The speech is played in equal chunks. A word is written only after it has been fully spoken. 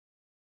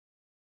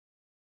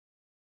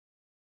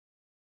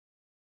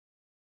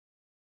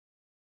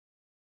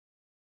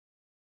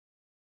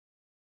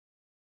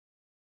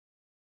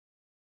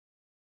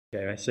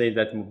Okay, I say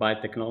that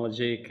mobile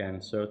technology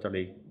can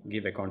certainly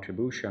give a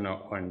contribution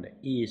on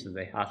ease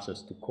the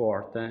access to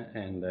court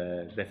and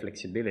the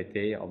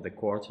flexibility of the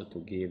courts to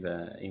give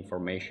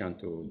information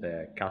to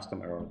the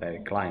customer or their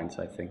clients.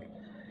 I think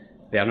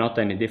they are not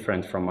any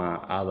different from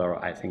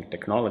other, I think,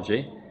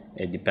 technology.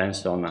 It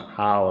depends on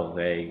how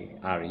they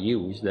are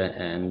used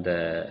and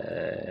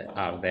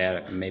are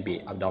there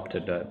maybe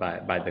adopted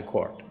by the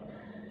court.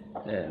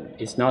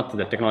 It's not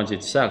the technology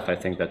itself, I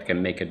think, that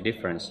can make a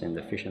difference in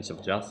the efficiency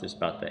of justice,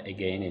 but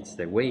again, it's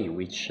the way in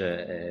which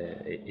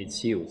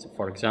it's used.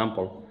 For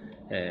example,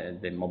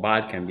 the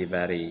mobile can be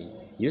very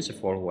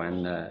useful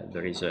when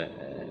there is,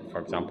 for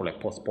example, a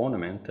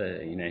postponement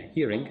in a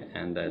hearing,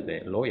 and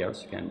the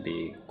lawyers can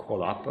be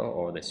called up,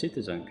 or the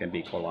citizen can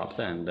be called up,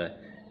 and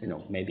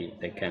maybe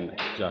they can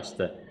just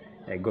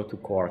go to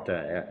court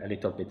a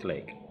little bit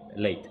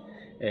late.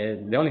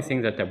 The only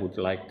thing that I would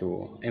like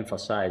to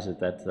emphasize is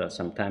that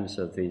sometimes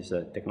these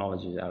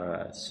technologies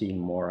are seen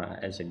more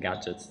as a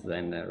gadgets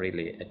than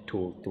really a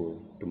tool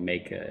to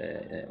make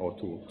or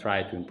to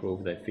try to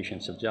improve the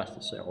efficiency of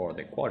justice or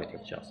the quality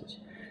of justice.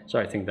 So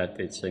I think that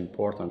it's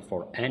important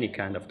for any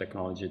kind of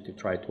technology to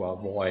try to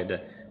avoid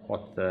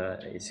what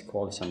is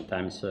called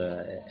sometimes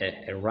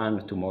a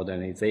run to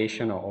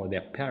modernization, or the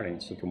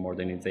appearance to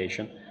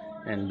modernization,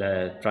 and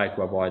try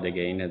to avoid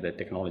again the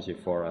technology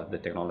for the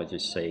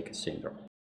technology's sake syndrome.